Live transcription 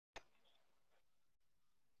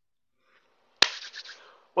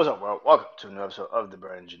What's up, world? Welcome to another episode of the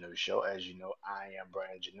BrandonJaneauShow. As you know, I am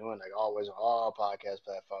Brandon Janeau, and like always on all podcast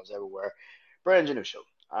platforms everywhere,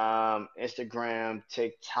 BrandonJaneauShow. Instagram,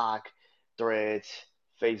 TikTok, Threads,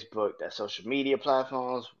 Facebook, that's social media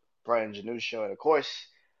platforms, BrandonJaneauShow, and of course,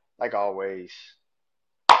 like always,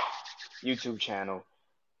 YouTube channel,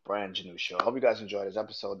 BrandonJaneauShow. Hope you guys enjoyed this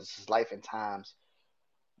episode. This is Life and Times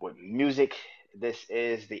with music. This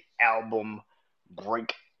is the album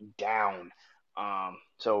breakdown.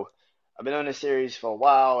 So I've been on this series for a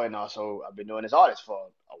while, and also I've been doing this artist for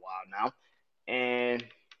a while now, and it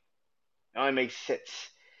only makes sense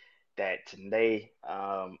that today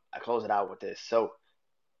I close it out with this. So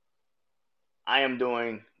I am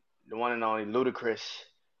doing the one and only Ludacris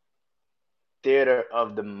Theater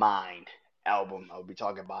of the Mind album. I'll be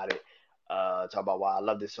talking about it. Talk about why I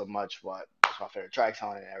love this so much, what's my favorite tracks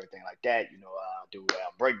on it, and everything like that. I'll do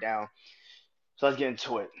a breakdown. So let's get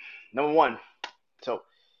into it. Number one. So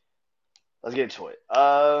let's get into it.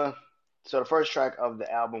 So the first track of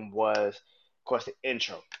the album was, of course, the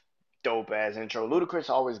intro. Dope ass intro.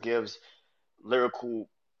 Ludacris always gives lyrical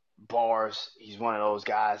bars. He's one of those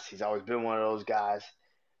guys. He's always been one of those guys.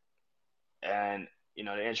 And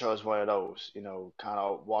the intro is one of those. Kind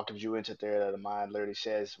of welcomes you into theater of the mind. Literally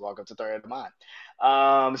says, "Welcome to theater of the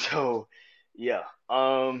mind." So yeah.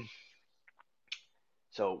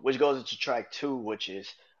 So which goes into track two, which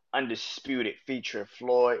is Undisputed, featuring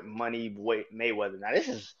Floyd Money Mayweather. Now this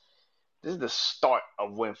is the start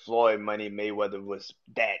of when Floyd Money Mayweather was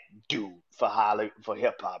that dude for for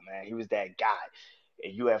hip hop, man. He was that guy.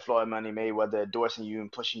 And you had Floyd Money Mayweather endorsing you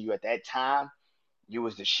and pushing you at that time, you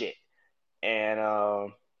was the shit.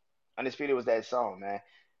 And Undisputed was that song, man.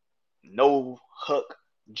 No hook,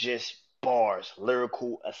 just bars.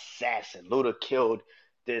 Lyrical assassin. Luda killed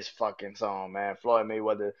this fucking song, man. Floyd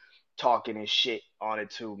Mayweather talking and shit on it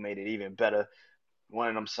too made it even better. One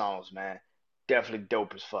of them songs, man. Definitely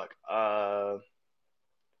dope as fuck.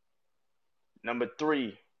 Number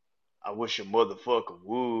three, I wish a motherfucker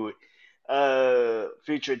would.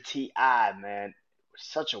 Featuring T.I., man.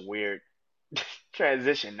 Such a weird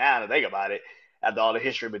transition now to think about it after all the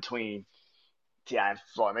history between T.I. and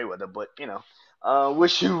Floyd Mayweather, but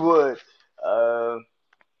wish you would. Uh,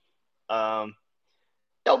 um,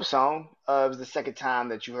 Dope song. It was the second time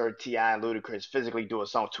that you heard T.I. and Ludacris physically do a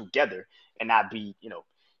song together and not be, you know,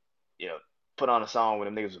 put on a song when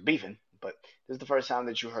them niggas were beefing. But this is the first time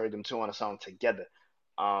that you heard them two on a song together.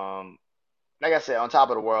 Um, like I said, On Top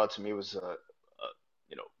of the World to me was a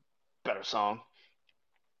better song.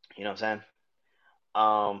 You know what I'm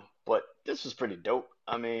saying? But this was pretty dope.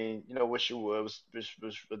 I mean, Wish You Would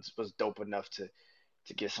was dope enough to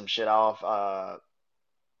get some shit off.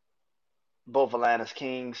 Both Atlanta's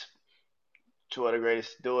Kings, two of the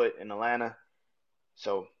greatest to do it in Atlanta.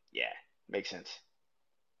 So yeah, makes sense.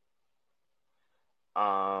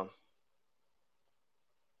 Um,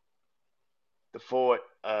 the fourth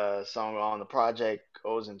song on the project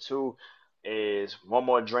goes into is One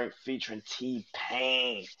More Drink featuring T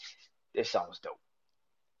Pain. This song was dope.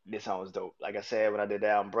 This song was dope. Like I said, when I did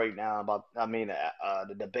that breakdown about,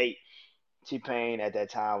 the debate, T Pain at that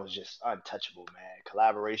time was just untouchable, man.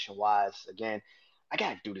 Collaboration wise, again, I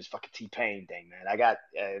gotta do this fucking T Pain thing, man. I got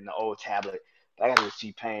in the old tablet, but I gotta do this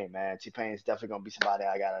T Pain, man. T Pain is definitely gonna be somebody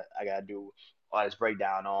I gotta do all this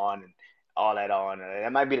breakdown on and all that on. And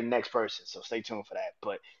that might be the next person, so stay tuned for that.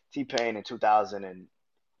 But T Pain in 2000 and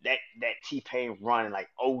that T Pain run in like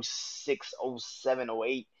 '06, '07,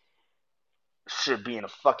 '08 should be in a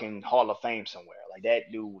fucking Hall of Fame somewhere. Like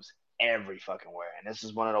that dude was every fucking where, and this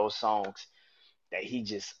is one of those songs that he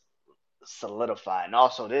just solidified. And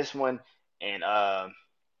also this one and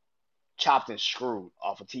Chopped and Screwed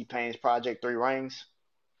off of T Pain's project Three Rings.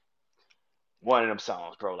 One of them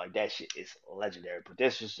songs, bro. Like that shit is legendary. But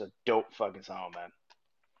this is a dope fucking song, man.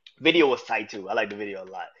 Video was tight too. I like the video a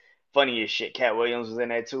lot. Funny as shit. Cat Williams was in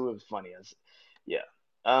there too. It was funny. Yeah.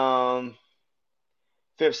 Um,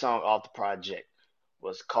 Fifth song off the project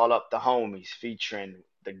was Call Up the Homies featuring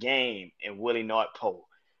The Game and Willie North Poe.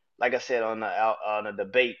 Like I said on the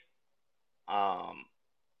debate, um,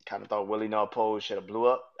 kind of thought Willie North Poe should have blew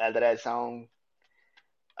up after that song.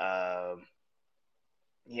 Um,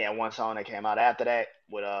 he had one song that came out after that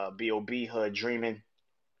with B.O.B. Hood Dreaming,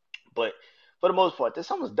 but for the most part, this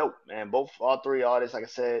song was dope, man. All three artists, like I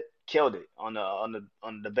said, killed it on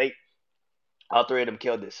the debate. All three of them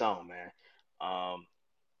killed this song, man. Um,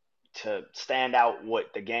 to stand out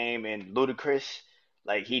what the game and Ludacris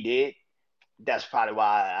like he did, that's probably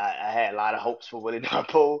why I had a lot of hopes for Willie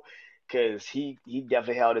North because he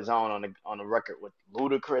definitely held his own on the record with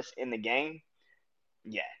Ludacris in the game.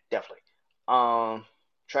 Yeah, definitely. Um,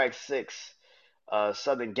 Track six,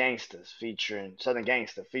 Southern Gangster featuring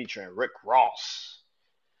Rick Ross.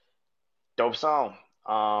 Dope song.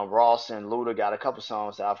 Ross and Luda got a couple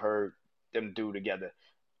songs that I've heard them do together.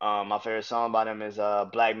 My favorite song by them is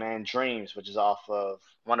Black Man Dreams, which is off of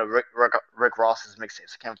one of Rick Ross's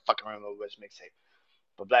mixtapes. I can't fucking remember which mixtape,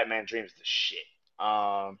 but Black Man Dreams is the shit.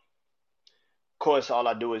 Of course, all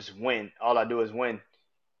I do is win. All I do is win.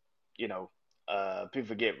 You know, people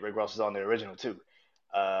forget Rick Ross is on the original too.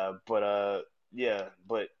 But yeah,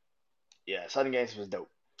 but yeah, Southern Gangster was dope.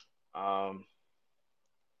 Um,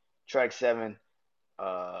 track 7,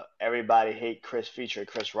 Everybody Hate Chris featuring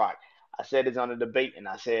Chris Rock. I said it's on the debate, and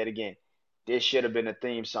I say it again. This should have been a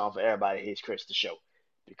theme song for Everybody Hates Chris the show,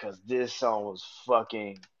 because this song was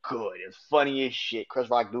fucking good. It's funny as shit. Chris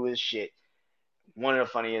Rock do his shit. One of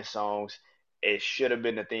the funniest songs. It should have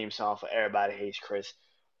been the theme song for Everybody Hates Chris.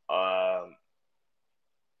 Um,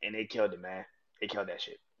 and they killed it, man. They killed that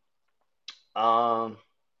shit. Um,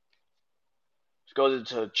 goes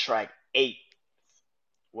into track 8,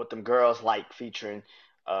 What Them Girls Like featuring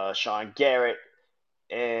Sean Garrett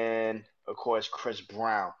and of course Chris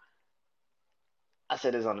Brown. I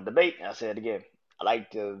said this on the debate, and I said it again. I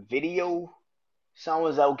like the video. Song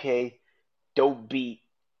was okay. Dope beat.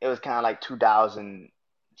 It was kind of like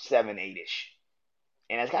 2007, 8 ish.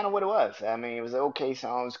 And that's kind of what it was. I mean, it was an okay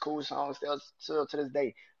song. It was a cool song. Still to this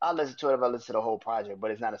day. I'll listen to it if I listen to the whole project,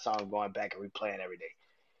 but it's not a song I'm going back and replaying every day.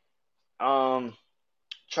 Um,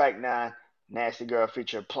 track 9, Nasty Girl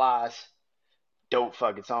featuring Plies. Dope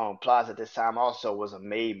fucking song. Plies at this time also was a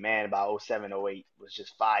made man about oh 07, oh 08. Was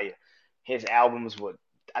just fire. His albums were,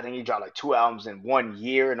 I think he dropped like 2 albums in 1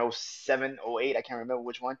 year in oh 07, oh 08. I can't remember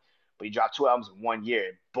which one, but he dropped 2 albums in 1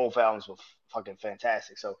 year. Both albums were fucking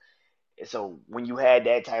fantastic. So when you had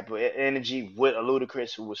that type of energy with a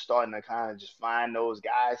Ludacris who was starting to kind of just find those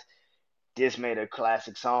guys, this made a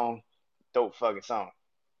classic song. Dope fucking song.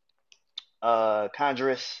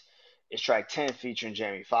 Conjurous is track 10 featuring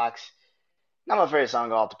Jamie Foxx. Not my favorite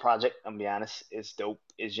song off the project. I'm gonna be honest. It's dope.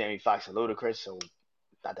 It's Jamie Foxx and Ludacris, so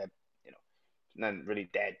not that you know nothing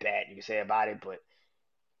really that bad you can say about it, but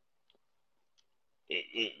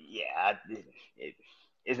it yeah it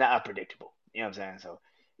it's not unpredictable. You know what I'm saying? So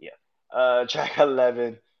yeah. Track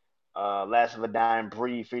 11, Last of a Dying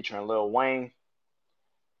Breed featuring Lil Wayne.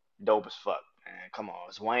 Dope as fuck, man. Come on,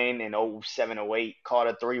 it's Wayne in oh 07, oh 08.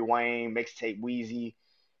 Carter 3 Wayne mixtape Wheezy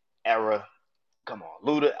era. Come on,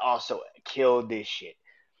 Luda also killed this shit.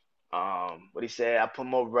 What he said, I put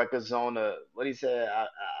more records on the. What he said, I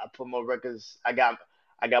put more records. I got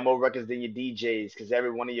more records than your DJs, because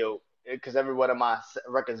every one of my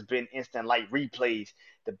records been instant like replays.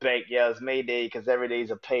 The bank yells Mayday, because every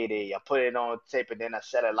day's a payday. I put it on tape and then I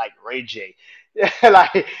said it like Ray J.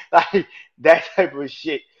 like that type of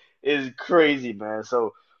shit is crazy, man.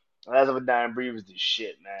 So Last of a Dying Breed was the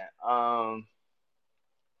shit, man.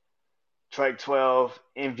 Track 12,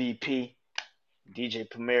 MVP. DJ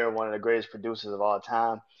Premier, one of the greatest producers of all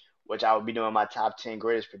time, which I will be doing my top 10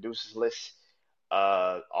 greatest producers list.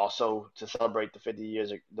 Also to celebrate the 50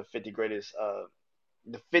 years, the 50 greatest,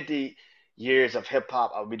 the 50 years of hip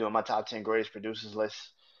hop, I'll be doing my top 10 greatest producers list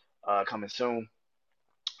coming soon.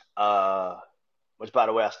 Uh, which, by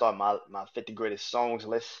the way, I start my 50 greatest songs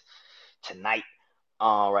list tonight,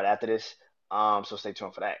 right after this. So stay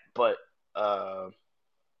tuned for that. Uh,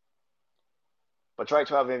 but track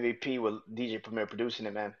 12 MVP with DJ Premier producing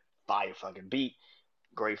it, man. Fire fucking beat.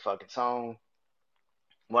 Great fucking song.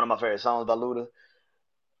 One of my favorite songs by Luda.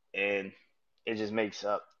 And it just makes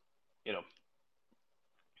up, you know,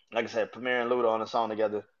 like I said, Premier and Luda on a song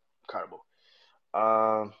together. Incredible.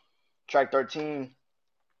 Um, track 13,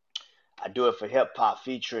 I Do It for Hip Hop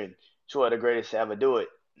featuring two of the greatest to ever do it,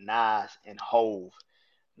 Nas and Hove.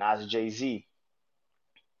 Nas and Jay Z.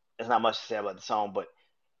 There's not much to say about the song, but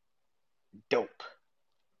dope.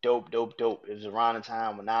 Dope, dope, dope. It was around the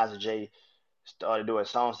time when Nas and Jay started doing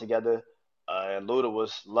songs together. And Luda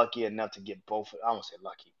was lucky enough to get both. I won't say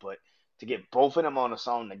lucky, but to get both of them on a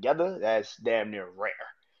song together, that's damn near rare.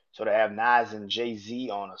 So to have Nas and Jay Z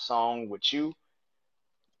on a song with you,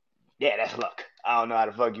 yeah, that's luck. I don't know how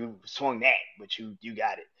the fuck you swung that, but you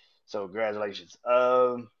got it. So congratulations.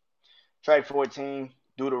 Track 14,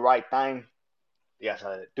 Do the Right Thing. Yes,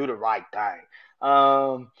 Do the Right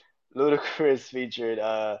Thing. Ludacris featured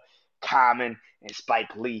Common and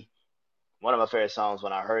Spike Lee. One of my favorite songs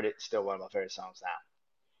when I heard it. Still one of my favorite songs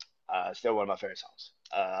now. Still one of my favorite songs.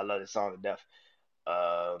 I love this song to death.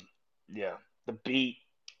 Uh, yeah, the beat,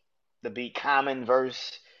 the beat, Common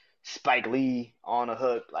verse, Spike Lee on the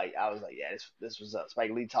hook. Like I was like, yeah, this was up. Spike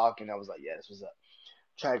Lee talking. I was like, yeah, this was up.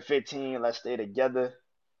 Track 15, Let's Stay Together.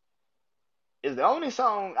 is the only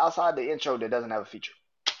song outside the intro that doesn't have a feature.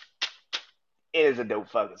 It is a dope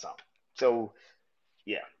fucking song. So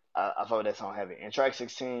yeah, I thought that song heavy. And track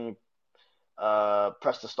 16,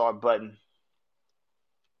 press the start button.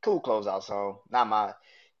 Cool closeout song. Not my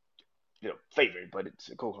favorite, but it's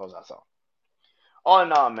a cool closeout song. All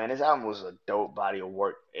in all, man, this album was a dope body of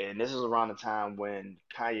work, and this is around the time when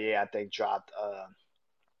Kanye, I think, dropped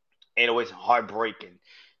 808s and Heartbreak and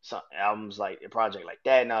some albums like a project like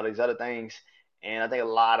that and all these other things. And I think a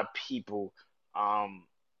lot of people um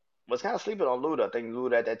was kind of sleeping on Luda. I think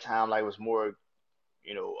Luda at that time like was more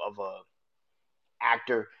of a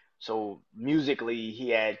actor. So musically, he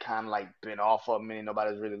had kind of like been off of me.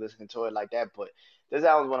 Nobody was really listening to it like that. But this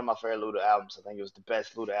album was one of my favorite Luda albums. I think it was the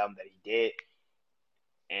best Luda album that he did.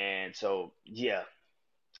 And so yeah,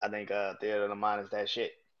 I think Theater of the Mind is that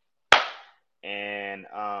shit. And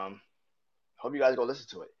hope you guys go listen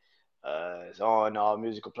to it. It's on all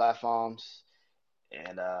musical platforms,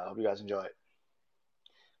 and hope you guys enjoy it.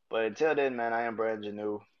 But until then, man, I am Brandon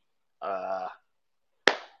Janeau. Uh,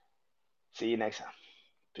 See you next time.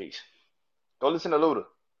 Peace. Go listen to Luda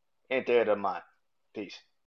and Theater of the Mind. Peace.